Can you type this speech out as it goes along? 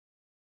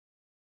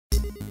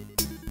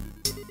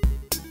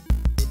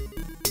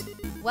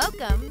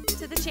Welcome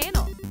to the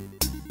channel.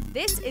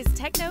 This is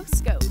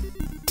TechnoScope.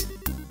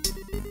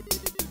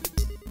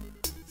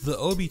 The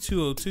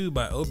OB202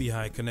 by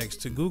OBHi connects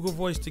to Google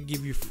Voice to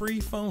give you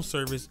free phone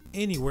service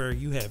anywhere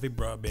you have a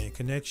broadband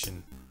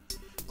connection.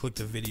 Click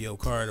the video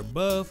card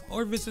above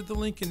or visit the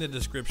link in the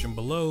description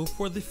below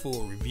for the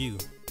full review.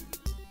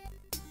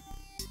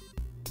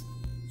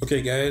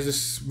 Okay guys,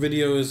 this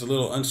video is a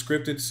little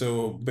unscripted,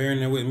 so bear in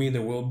there with me.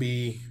 There will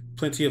be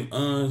plenty of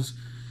uns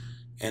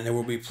and there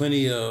will be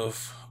plenty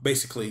of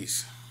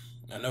basicallys.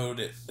 I know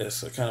that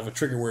that's a kind of a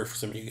trigger word for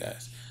some of you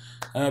guys.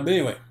 But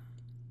anyway,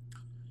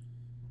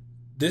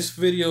 this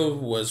video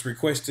was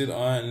requested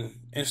on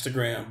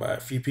Instagram by a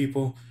few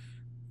people.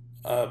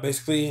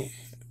 Basically,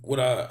 what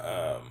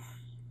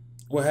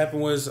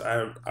happened was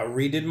I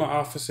redid my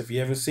office. If you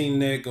haven't seen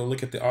that, go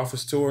look at the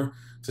office tour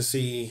to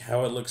see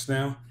how it looks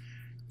now.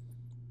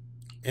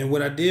 And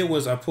what I did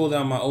was I pulled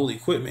out my old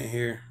equipment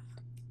here,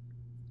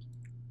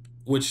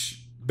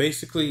 which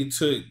basically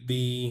took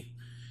the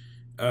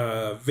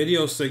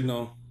video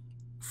signal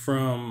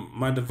from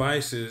my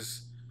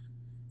devices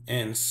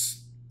and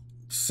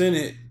sent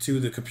it to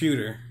the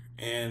computer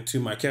and to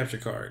my capture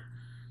card.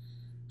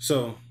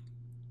 So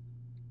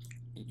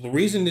the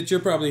reason that you're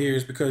probably here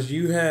is because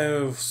you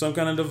have some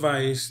kind of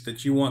device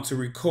that you want to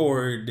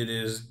record that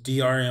is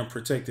DRM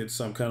protected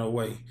some kind of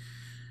way.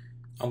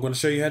 I'm going to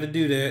show you how to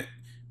do that.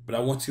 But I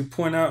want to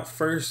point out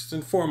first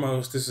and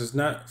foremost, this is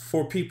not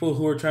for people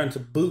who are trying to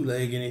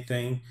bootleg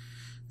anything.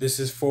 This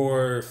is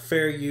for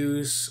fair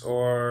use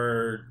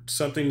or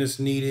something that's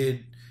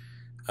needed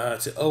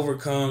to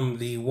overcome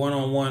the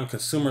one-on-one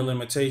consumer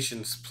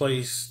limitations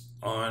placed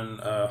on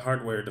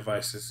hardware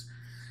devices.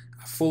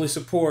 I fully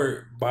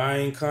support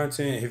buying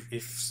content.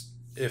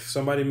 If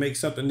somebody makes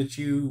something that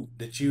you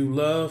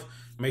love,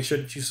 make sure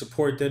that you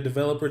support that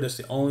developer. That's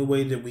the only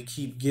way that we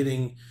keep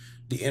getting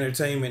the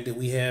entertainment that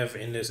we have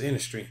in this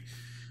industry.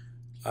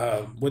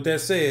 With that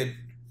said,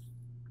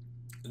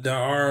 there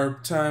are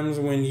times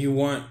when you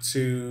want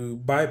to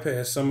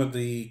bypass some of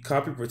the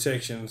copy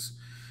protections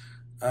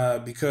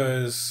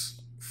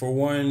because, for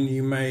one,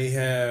 you may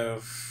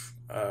have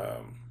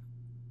a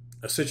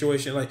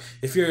situation like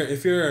if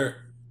you're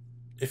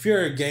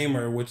a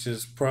gamer, which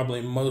is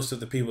probably most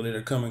of the people that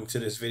are coming to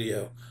this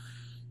video,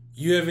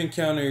 you have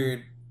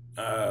encountered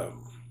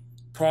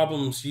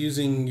problems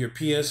using your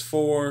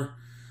PS4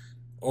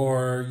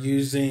 or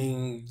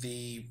using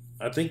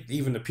I think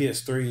even the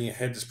PS3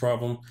 had this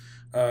problem.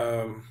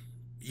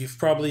 You've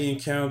probably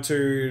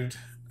encountered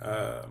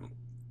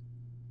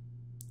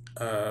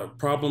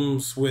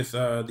problems with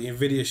the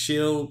NVIDIA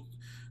Shield.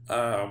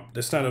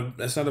 That's not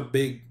a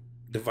big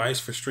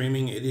device for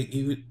streaming.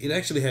 It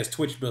actually has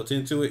Twitch built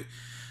into it.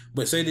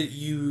 But say that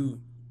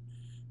you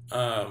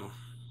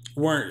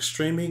weren't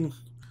streaming.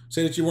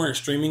 Say that you weren't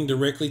streaming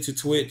directly to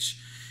Twitch,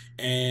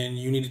 and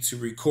you needed to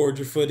record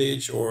your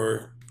footage,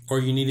 or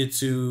you needed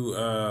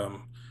to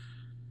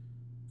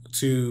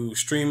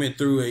stream it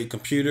through a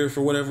computer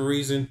for whatever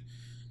reason.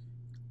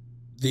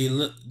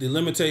 The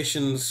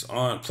limitations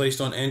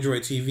placed on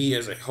Android TV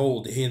as a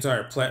whole, the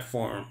entire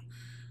platform,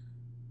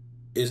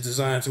 is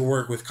designed to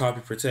work with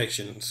copy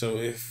protection. So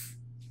if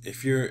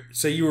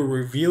you were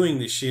reviewing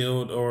the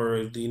Shield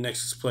or the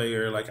Nexus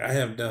player like I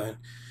have done,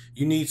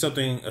 you need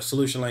a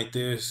solution like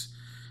this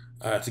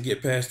to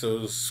get past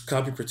those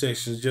copy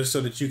protections, just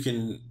so that you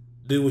can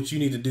do what you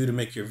need to do to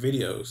make your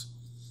videos.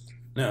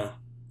 Now,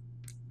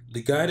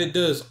 the guy that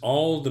does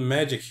all the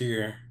magic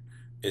here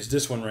is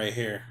this one right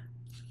here.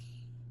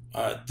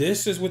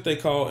 This is what they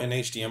call an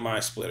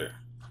HDMI splitter.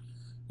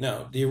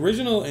 Now, the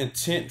original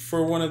intent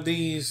for one of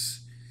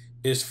these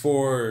is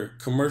for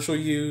commercial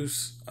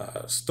use,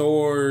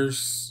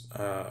 stores,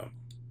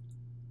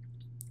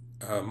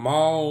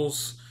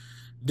 malls,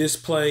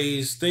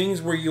 displays,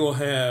 things where you'll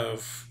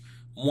have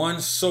one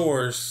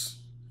source,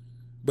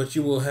 but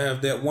you will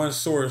have that one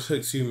source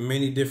hooked to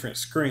many different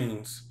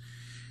screens.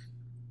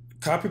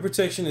 Copy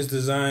protection is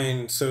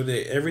designed so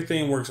that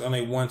everything works on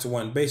a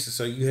one-to-one basis.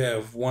 So you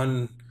have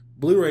one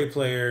Blu-ray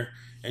player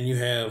and you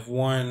have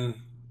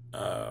one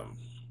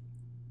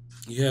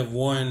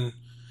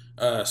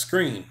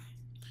screen.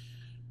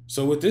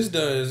 So what this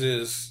does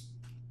is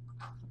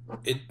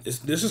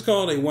this is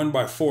called a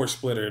 1x4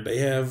 splitter. They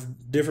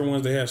have different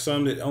ones. They have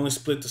some that only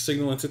split the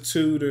signal into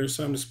 2. There's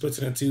some that splits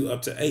it into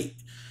up to 8.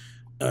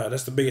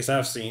 That's the biggest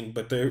I've seen,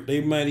 but they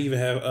might even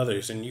have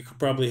others, and you could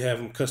probably have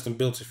them custom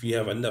built if you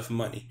have enough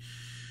money.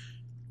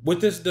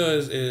 What this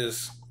does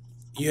is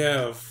you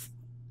have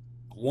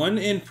one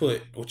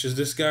input, which is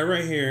this guy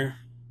right here,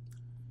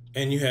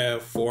 and you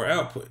have 4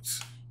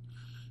 outputs.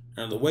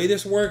 Now the way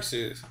this works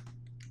is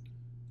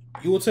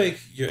you will take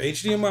your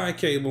HDMI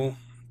cable,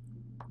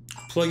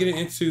 plug it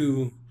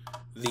into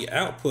the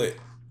output,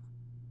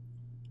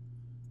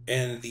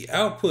 and the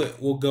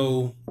output will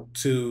go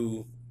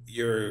to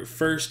your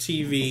first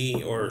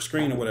TV or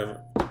screen or whatever,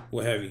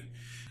 what have you.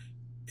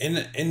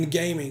 In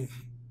gaming,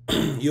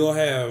 you'll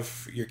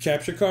have your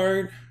capture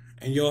card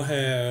and you'll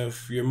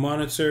have your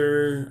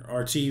monitor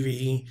or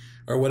TV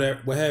or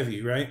whatever, what have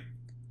you, right?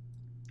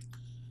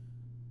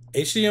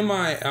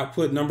 HDMI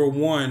output number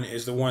 1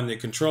 is the one that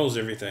controls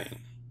everything.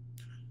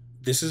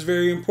 This is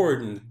very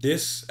important.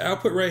 This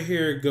output right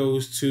here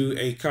goes to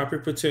a copy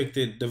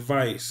protected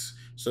device.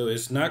 So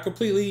it's not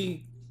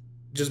completely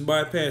just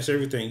bypass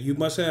everything. You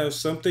must have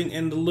something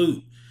in the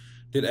loop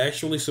that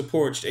actually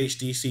supports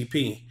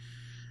HDCP.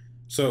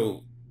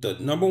 So the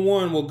number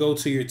 1 will go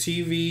to your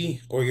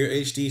TV or your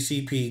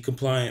HDCP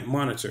compliant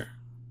monitor.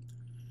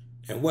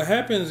 And what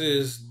happens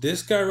is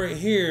this guy right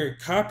here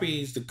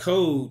copies the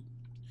code.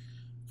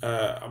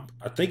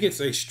 I think it's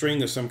a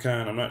string of some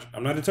kind.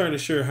 I'm not entirely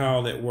sure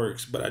how that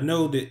works, but I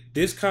know that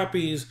this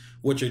copies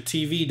what your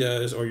TV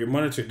does or your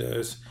monitor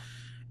does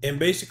and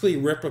basically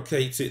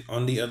replicates it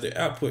on the other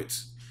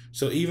outputs.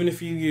 So even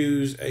if you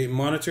use a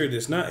monitor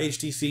that's not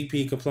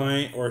HDCP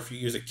compliant, or if you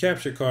use a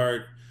capture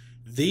card,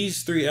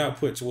 these 3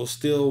 outputs will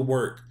still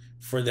work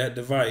for that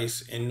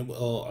device and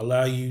will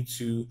allow you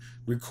to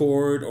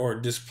record or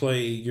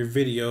display your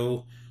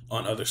video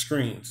on other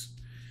screens.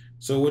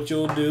 So what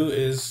you'll do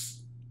is,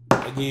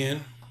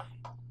 again,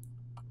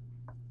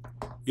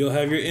 you'll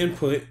have your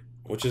input,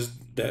 which is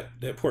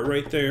that port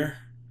right there.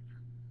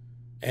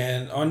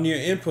 And on your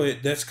input,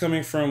 that's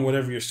coming from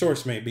whatever your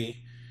source may be.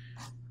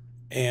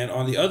 And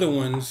on the other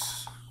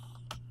ones,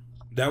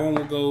 that one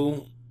will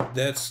go,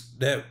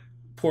 that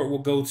port will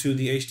go to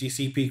the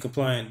HDCP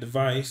compliant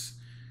device.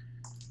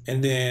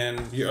 And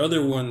then your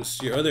other ones,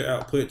 your other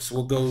outputs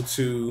will go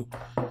to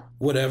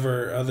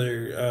whatever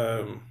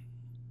other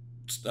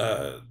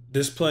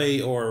display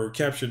or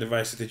capture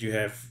devices that you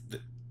have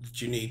that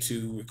you need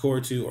to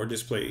record to or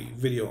display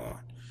video on.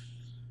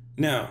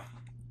 Now,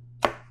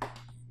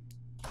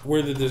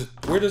 where does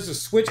the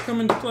switch come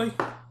into play?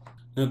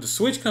 Now, the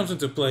switch comes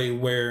into play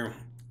where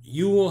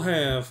you will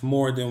have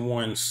more than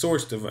one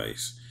source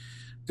device.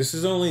 This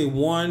is only a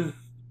 1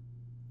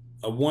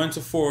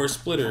 to 4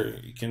 splitter.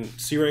 You can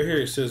see right here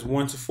it says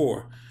 1 to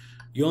 4.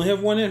 You only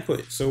have one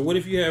input. So what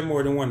if you have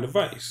more than one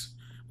device?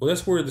 Well,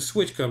 that's where the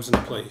switch comes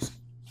into place.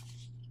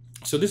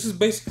 So this is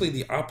basically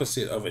the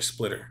opposite of a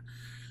splitter.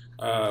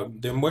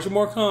 They're much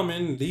more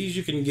common. These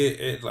you can get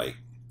at like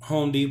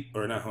Home Depot,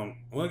 or not Home.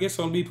 Well, I guess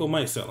Home Depot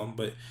might sell them,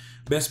 but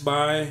Best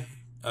Buy,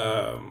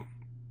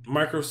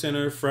 Micro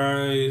Center,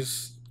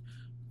 Fry's,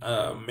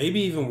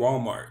 maybe even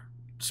Walmart.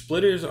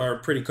 Splitters are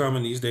pretty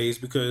common these days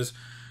because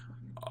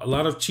a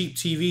lot of cheap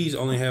TVs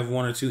only have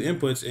 1 or 2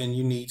 inputs, and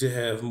you need to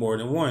have more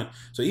than one.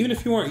 So even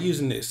if you aren't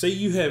using this, say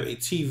you have a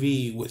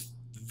TV with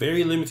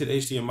very limited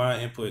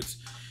HDMI inputs,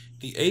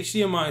 the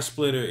HDMI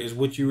splitter is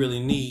what you really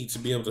need to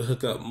be able to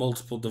hook up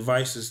multiple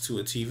devices to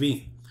a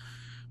TV.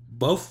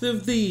 Both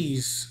of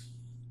these,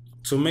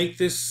 to make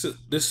this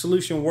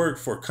solution work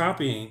for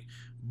copying,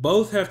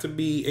 both have to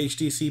be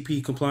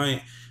HDCP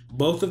compliant.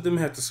 Both of them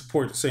have to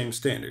support the same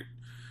standard.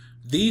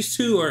 These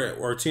two are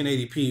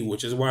 1080p,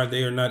 which is why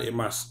they are not in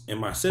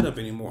my setup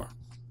anymore.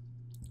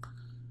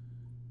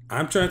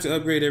 I'm trying to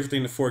upgrade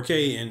everything to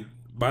 4K, and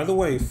by the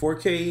way,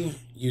 4K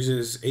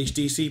uses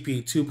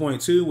HDCP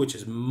 2.2, which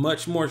is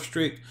much more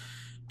strict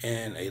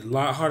and a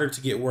lot harder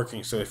to get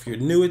working. So if you're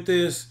new at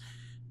this,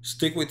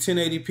 stick with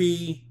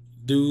 1080p,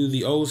 do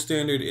the old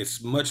standard.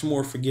 It's much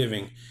more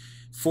forgiving.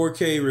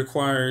 4K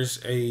requires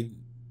a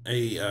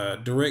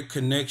direct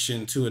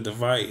connection to a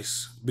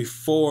device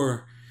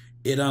before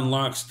it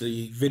unlocks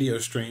the video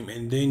stream,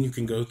 and then you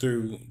can go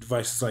through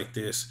devices like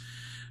this.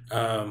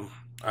 I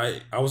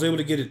was able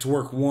to get it to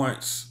work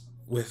once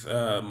with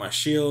my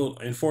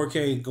Shield in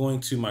 4K going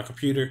to my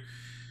computer.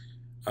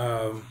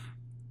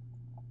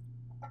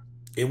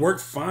 It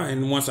worked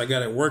fine once I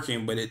got it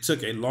working, but it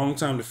took a long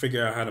time to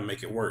figure out how to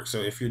make it work. So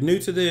if you're new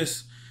to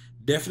this,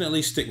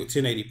 definitely stick with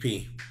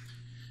 1080p.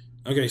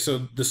 Okay,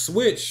 so the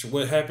switch,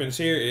 what happens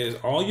here is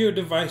all your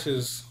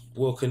devices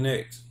will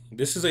connect.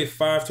 This is a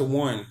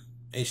 5-to-1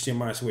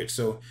 HDMI switch.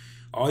 So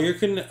all your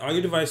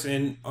devices,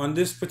 and on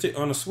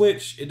a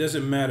switch, it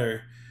doesn't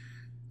matter.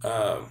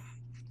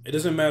 It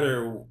doesn't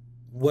matter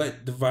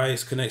what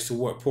device connects to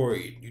what port.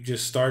 You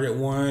just start at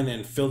one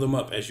and fill them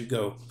up as you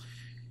go.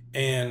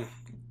 And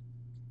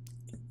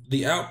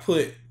the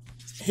output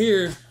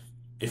here,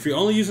 if you're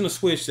only using a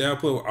switch, the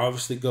output will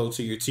obviously go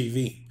to your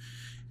TV.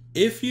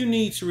 If you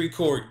need to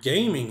record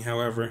gaming,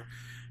 however,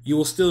 you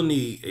will still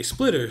need a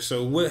splitter.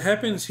 So what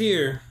happens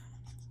here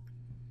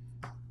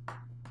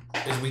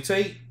is we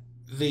take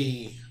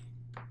the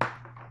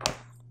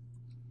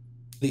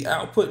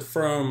output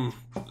from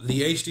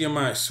the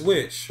HDMI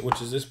switch,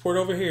 which is this port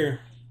over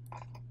here,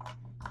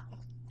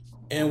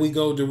 and we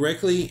go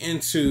directly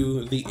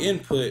into the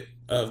input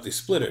of the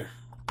splitter.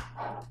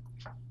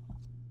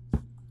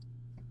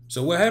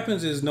 So what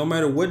happens is no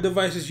matter what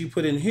devices you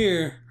put in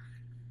here,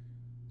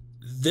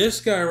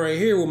 this guy right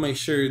here will make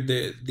sure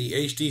that the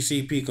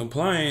HDCP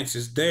compliance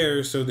is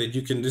there so that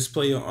you can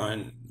display it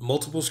on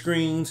multiple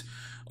screens,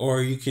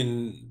 or you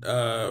can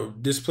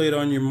display it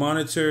on your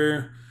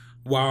monitor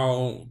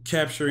while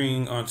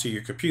capturing onto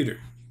your computer.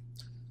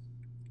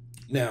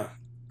 Now,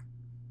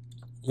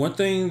 one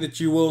thing that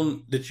you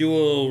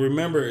will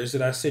remember is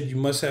that I said you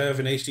must have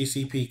an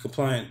HDCP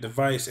compliant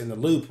device in the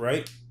loop,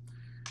 right?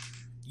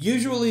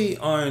 Usually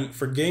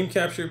for game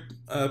capture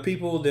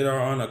people that are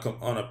on a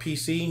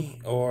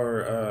PC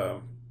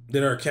or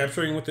that are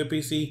capturing with their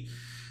PC,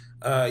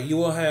 you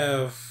will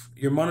have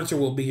your monitor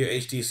will be your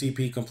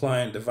HDCP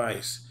compliant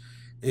device.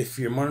 If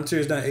your monitor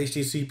is not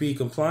HDCP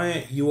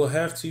compliant, you will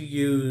have to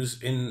use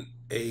in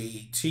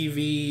a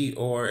TV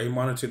or a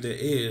monitor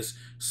that is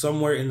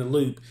somewhere in the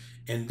loop,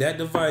 and that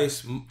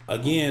device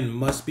again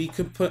must be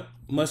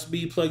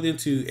plugged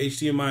into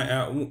HDMI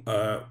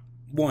out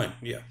 1.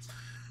 Yeah,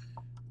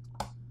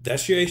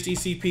 that's your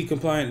HDCP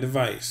compliant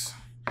device.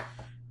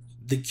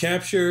 The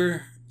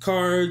capture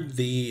card,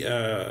 the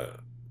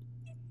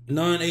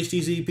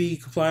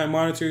non-HDCP compliant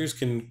monitors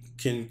can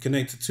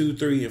connect to 2,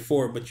 3, and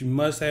 4, but you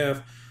must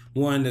have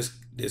one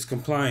that's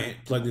compliant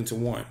plugged into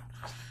 1.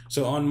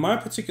 So on my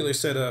particular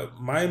setup,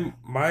 my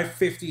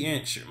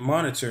 50-inch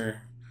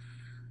monitor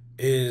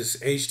is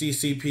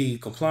HDCP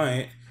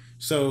compliant.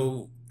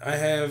 So I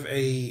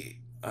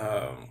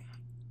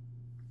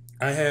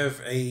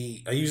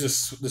use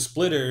the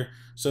splitter,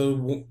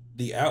 so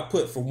the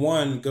output for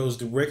 1 goes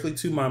directly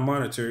to my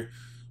monitor,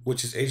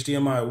 which is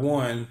HDMI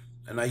 1,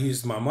 and I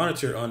use my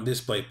monitor on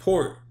display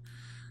port.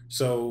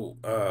 So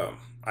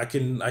I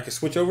can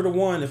switch over to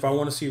 1 if I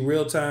want to see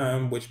real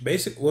time, which by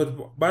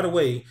the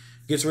way,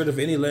 gets rid of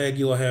any lag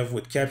you'll have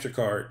with capture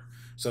card.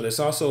 So there's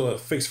also a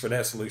fix for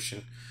that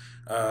solution.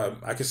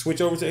 I can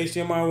switch over to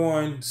HDMI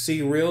 1,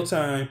 see real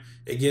time.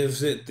 It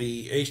gives it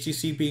the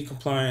HDCP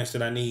compliance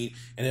that I need,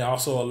 and it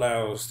also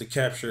allows the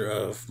capture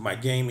of my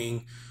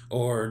gaming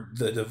or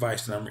the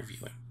device that I'm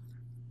reviewing.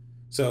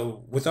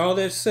 So with all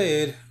that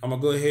said, I'm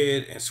gonna go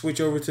ahead and switch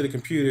over to the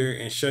computer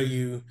and show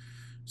you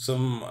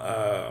some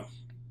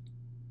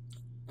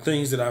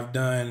things that I've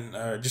done.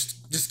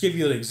 Just give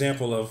you an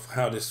example of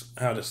how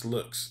this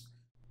looks.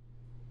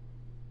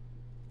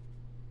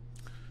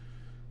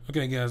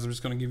 Okay guys, I'm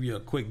just going to give you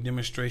a quick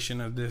demonstration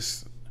of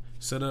this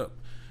setup.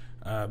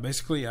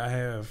 Basically I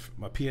have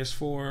my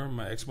PS4,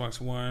 my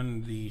Xbox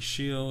One, the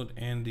Shield,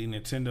 and the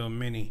Nintendo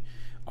Mini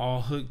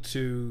all hooked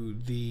to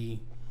the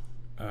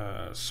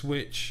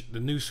switch, the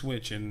new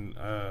switch and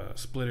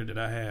splitter that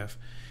I have.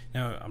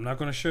 Now I'm not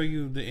going to show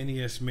you the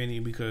NES Mini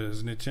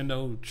because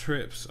Nintendo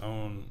trips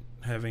on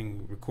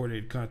having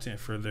recorded content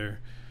for their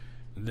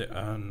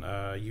on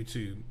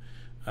YouTube.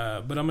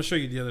 But I'm gonna show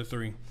you the other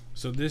 3.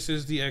 So this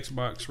is the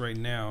Xbox right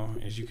now.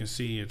 As you can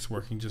see, it's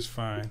working just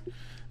fine.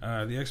 The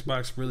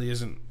Xbox really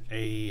isn't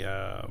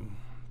a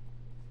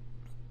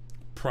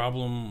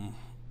problem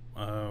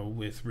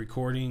with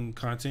recording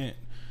content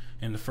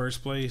in the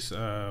first place,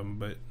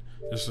 but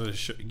just to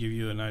give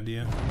you an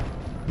idea.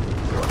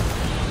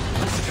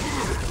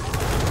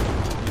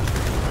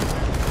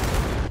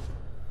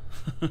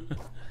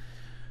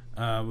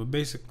 But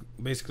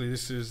basically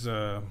this is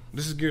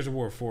Gears of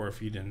War 4.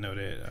 If you didn't know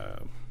that,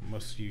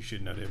 most of you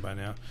should know that by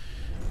now.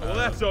 Well,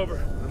 that's over.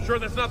 I'm sure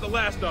that's not the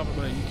last of them.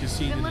 But you can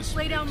see Then that let's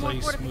lay down more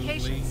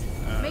fortifications.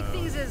 Make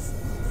things as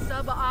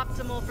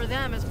suboptimal for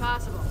them as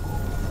possible.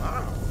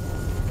 Wow.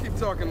 Keep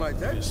talking like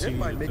that. It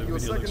might make you a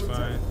second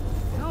lieutenant.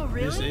 Oh,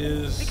 really? This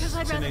is because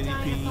I'd rather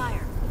die in a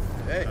fire.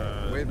 Hey,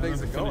 the way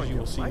things are going, you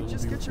will see might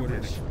just get your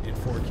wish. in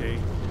 4K.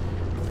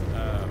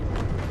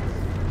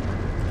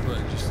 But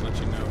just to let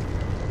you know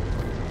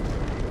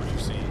what you're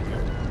seeing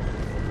here.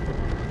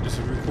 This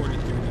is recorded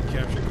through the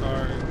capture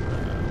card.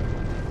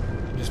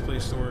 The display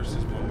source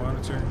is my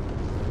monitor.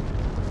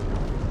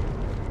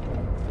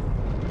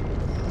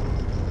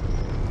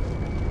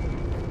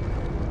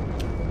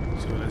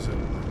 So that's a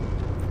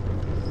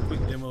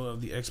quick demo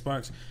of the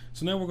Xbox.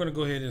 So now we're going to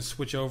go ahead and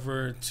switch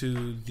over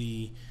to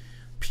the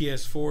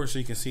PS4 so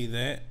you can see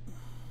that.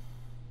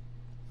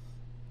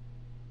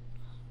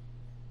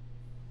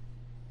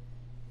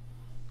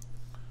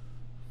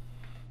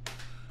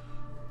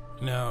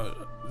 Now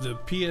the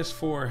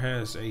PS4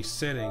 has a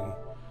setting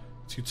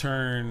to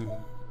turn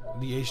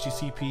the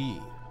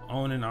HDCP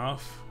on and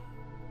off.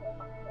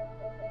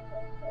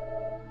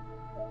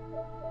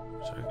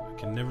 Sorry, I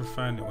can never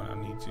find it when I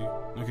need to.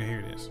 Okay, here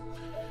it is.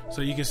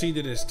 So you can see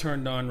that it's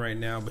turned on right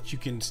now, but you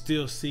can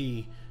still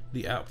see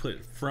the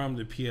output from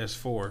the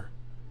PS4.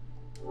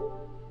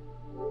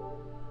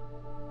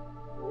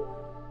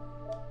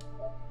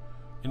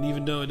 And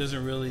even though it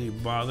doesn't really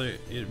bother,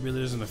 it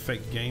really doesn't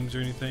affect games or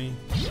anything.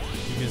 You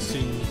can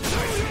see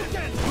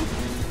that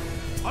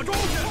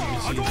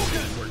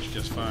it works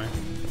just fine.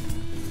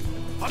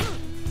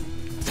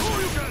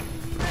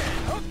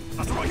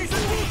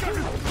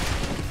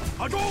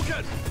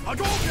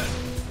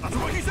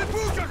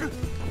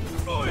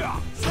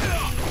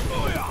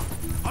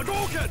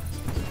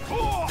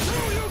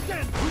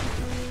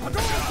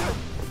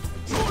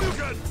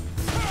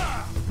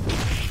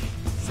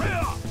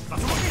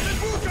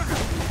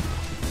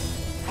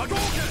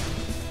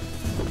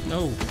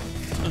 No.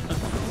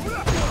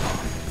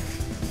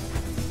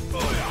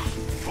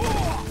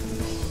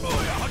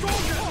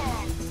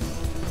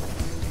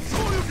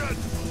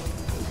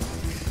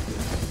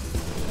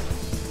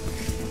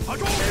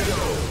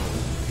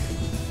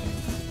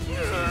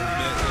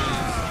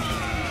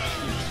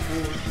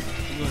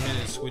 Go ahead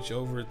and switch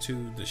over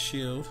to the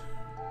Shield.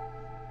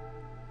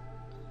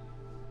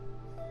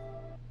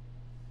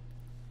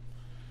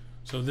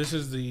 So this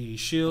is the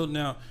shield.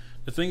 Now,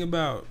 the thing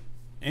about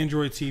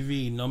Android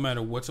TV, no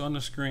matter what's on the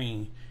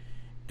screen,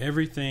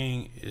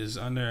 everything is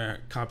under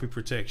copy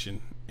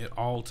protection at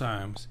all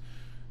times.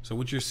 So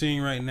what you're seeing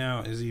right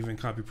now is even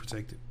copy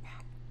protected.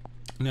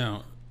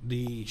 Now,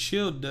 the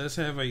shield does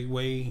have a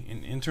way,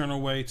 an internal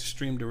way to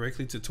stream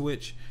directly to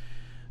Twitch.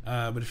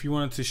 But if you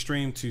wanted to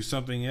stream to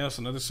something else,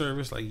 another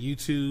service like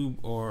YouTube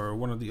or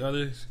one of the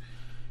others,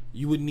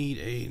 you would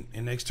need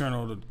an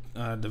external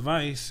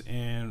device,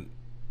 and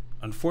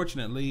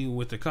unfortunately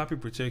with the copy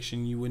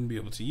protection you wouldn't be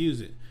able to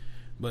use it.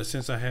 But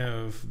since I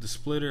have the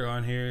splitter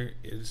on here,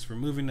 it's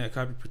removing that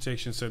copy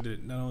protection so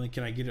that not only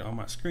can I get it on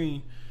my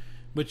screen,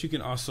 but you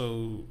can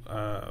also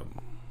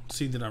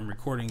see that I'm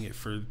recording it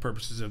for the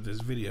purposes of this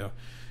video.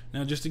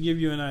 Now, just to give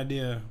you an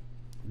idea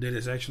that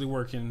it's actually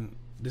working,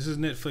 this is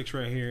Netflix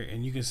right here,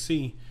 and you can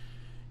see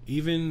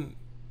even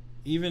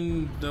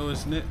though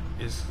it's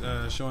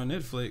showing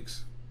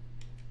Netflix,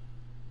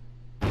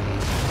 the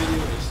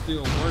video is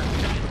still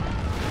working,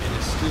 and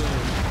it's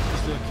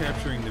still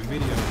capturing the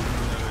video even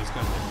though it's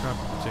got the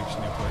copy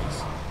protection in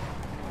place.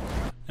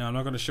 Now, I'm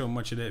not going to show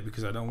much of that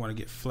because I don't want to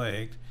get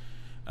flagged.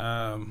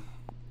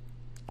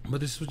 But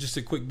this was just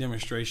a quick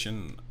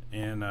demonstration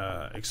and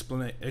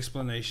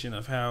explanation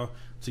of how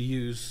to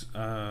use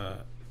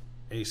a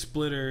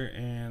splitter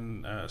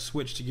and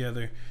switch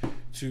together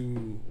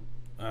to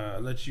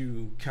let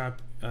you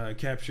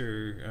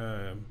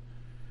capture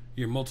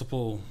your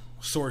multiple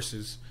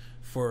sources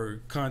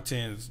for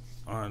content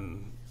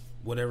on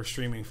whatever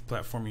streaming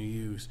platform you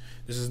use.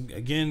 This is,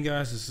 again,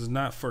 guys, this is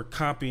not for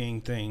copying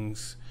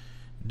things.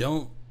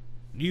 Don't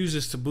use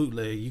this to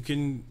bootleg.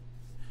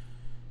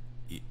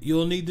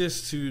 You'll need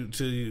this to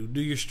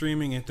do your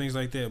streaming and things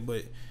like that,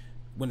 but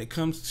when it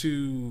comes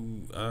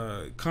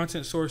to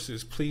content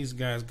sources, please,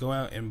 guys, go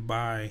out and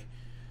buy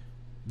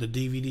the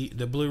DVD,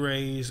 the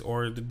Blu-rays,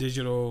 or the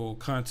digital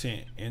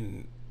content,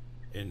 and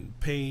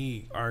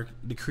pay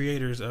the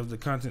creators of the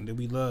content that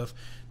we love.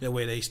 That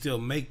way they still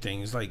make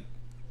things like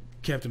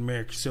Captain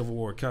America Civil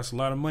War. It costs a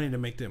lot of money to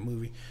make that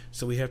movie,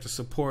 so we have to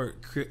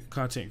support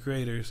content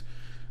creators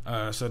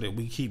so that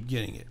we keep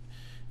getting it.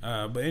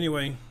 But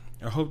anyway,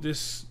 I hope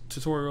this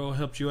tutorial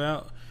helped you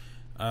out.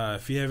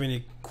 If you have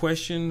any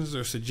questions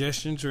or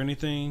suggestions or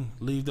anything,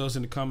 leave those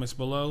in the comments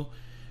below.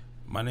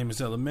 My name is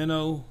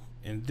Elemento,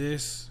 and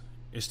this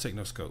is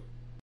TechnoScope.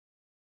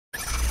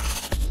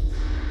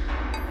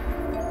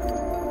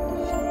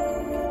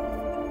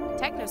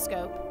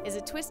 TechnoScope is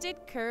a Twisted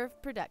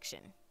Curve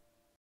production.